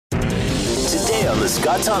Today on The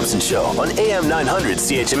Scott Thompson Show on AM 900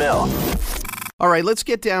 CHML. All right, let's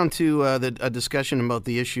get down to a discussion about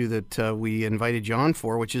the issue that we invited you on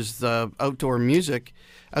for, which is outdoor music,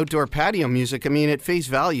 outdoor patio music. I mean, at face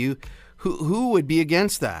value, who would be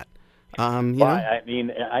against that? I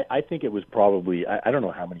think it was probably, I don't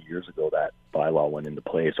know how many years ago that bylaw went into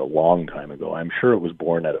place, a long time ago. I'm sure it was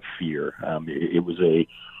born out of fear. It was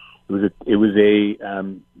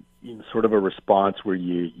sort of a response where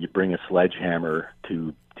you bring a sledgehammer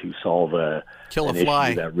to solve an issue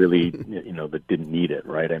that really that didn't need it,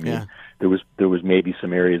 right? I mean, there was maybe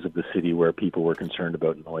some areas of the city where people were concerned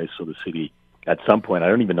about noise, so the city at some point, I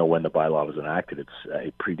don't even know when the bylaw was enacted.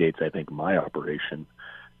 It predates, I think, my operation,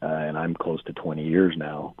 and I'm close to 20 years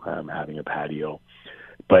now having a patio.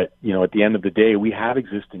 But at the end of the day, we have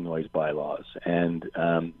existing noise bylaws, and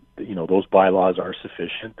those bylaws are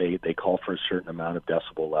sufficient. They call for a certain amount of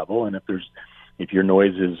decibel level, and if your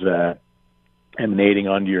noise is emanating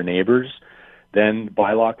onto your neighbors, then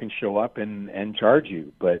bylaw can show up and charge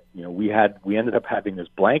you. But we ended up having this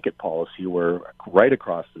blanket policy where right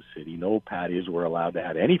across the city, no patios were allowed to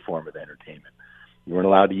have any form of entertainment. You weren't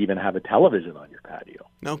allowed to even have a television on your patio.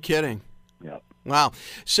 No kidding. Yeah. Wow.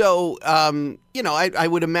 So I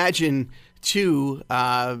would imagine too,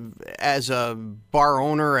 as a bar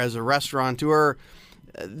owner, as a restaurateur,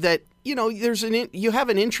 that you have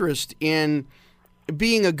an interest in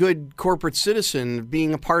being a good corporate citizen,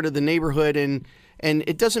 being a part of the neighborhood, and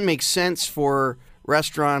it doesn't make sense for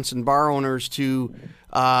restaurants and bar owners to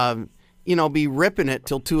be ripping it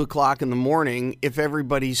till 2:00 in the morning if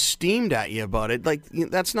everybody's steamed at you about it. Like,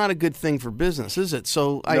 that's not a good thing for business, is it?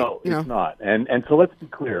 So no, it's not. And so let's be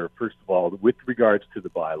clear. First of all, with regards to the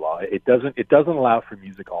bylaw, it doesn't allow for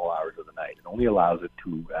music all hours of the night. It only allows it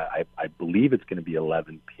to I believe it's going to be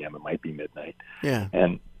 11 p.m. It might be midnight. Yeah.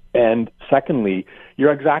 And secondly,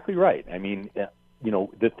 you're exactly right. I mean,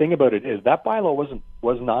 the thing about it is that bylaw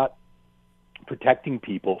was not protecting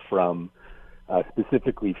people from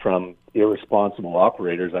specifically from irresponsible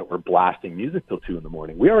operators that were blasting music till 2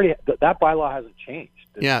 a.m. That bylaw hasn't changed.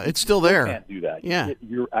 It's still there. You can't do that. Yeah,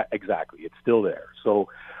 exactly. It's still there. So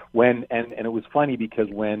and it was funny because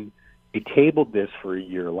when they tabled this for a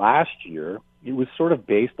year last year, it was sort of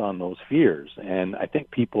based on those fears, and I think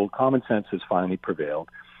common sense has finally prevailed.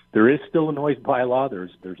 There is still a noise bylaw.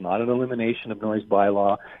 There's not an elimination of noise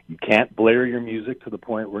bylaw. You can't blare your music to the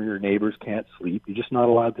point where your neighbors can't sleep. You're just not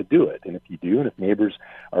allowed to do it. And if you do, and if neighbors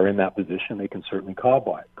are in that position, they can certainly call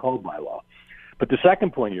bylaw. But the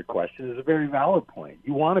second point of your question is a very valid point.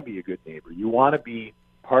 You want to be a good neighbor. You want to be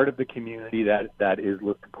part of the community that is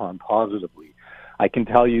looked upon positively. I can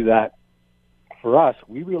tell you that for us,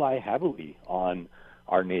 we rely heavily on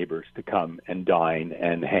our neighbors to come and dine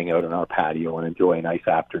and hang out on our patio and enjoy a nice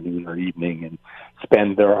afternoon or evening and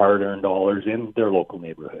spend their hard-earned dollars in their local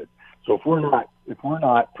neighborhood. So if we're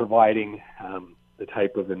not providing the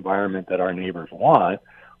type of environment that our neighbors want,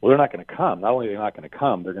 well, they're not going to come. Not only are they not going to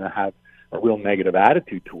come, they're going to have a real negative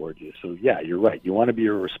attitude towards you. So yeah, you're right. You want to be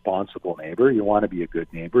a responsible neighbor. You want to be a good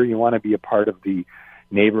neighbor. You want to be a part of the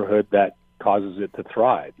neighborhood that causes it to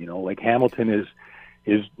thrive. Like Hamilton is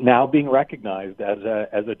now being recognized as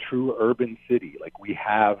a true urban city. Like we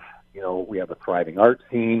have a thriving art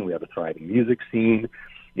scene, we have a thriving music scene.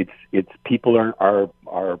 It's people are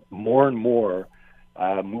more and more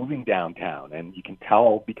moving downtown, and you can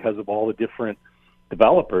tell because of all the different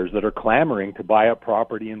developers that are clamoring to buy up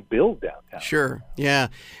property and build downtown. Sure, yeah,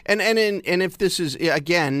 and if this is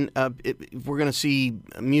again, if we're going to see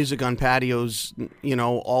music on patios,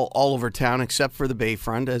 all over town except for the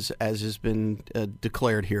Bayfront, as has been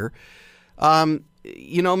declared here.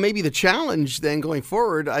 Maybe the challenge then going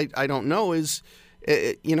forward, I don't know, is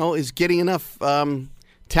getting enough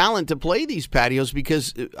talent to play these patios,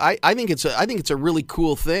 because I think it's a really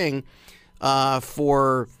cool thing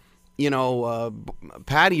for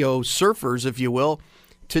patio surfers, if you will,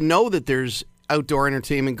 to know that there's outdoor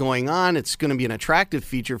entertainment going on. It's going to be an attractive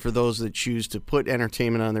feature for those that choose to put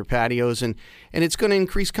entertainment on their patios, and it's going to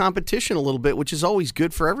increase competition a little bit, which is always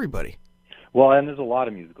good for everybody. Well, and there's a lot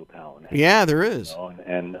of musical talent. Yeah, there is.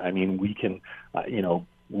 And I mean, we can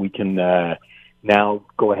now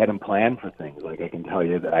go ahead and plan for things. Like I can tell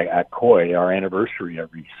you that at Koi, our anniversary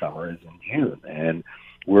every summer is in June, and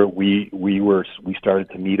we started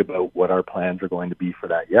to meet about what our plans are going to be for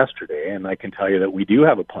that yesterday, and I can tell you that we do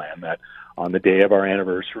have a plan that on the day of our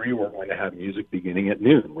anniversary, we're going to have music beginning at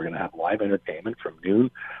noon. We're going to have live entertainment from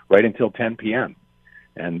noon right until 10 p.m.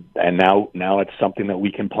 And now it's something that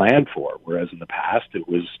we can plan for, whereas in the past it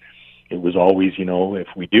was always, if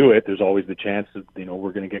we do it, there's always the chance that,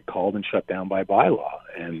 we're going to get called and shut down by bylaw,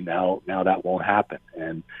 and now that won't happen.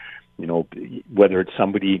 And whether it's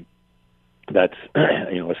somebody that's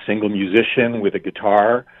a single musician with a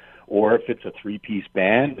guitar, or if it's a three-piece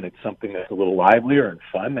band and it's something that's a little livelier and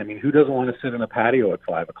fun. I mean, who doesn't want to sit in a patio at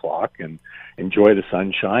 5 o'clock and enjoy the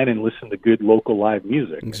sunshine and listen to good local live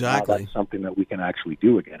music? Exactly. That's something that we can actually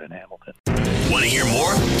do again in Hamilton. Want to hear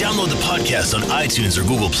more? Download the podcast on iTunes or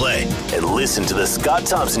Google Play and listen to The Scott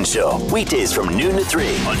Thompson Show weekdays from noon to 3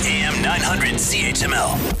 on AM 900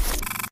 CHML.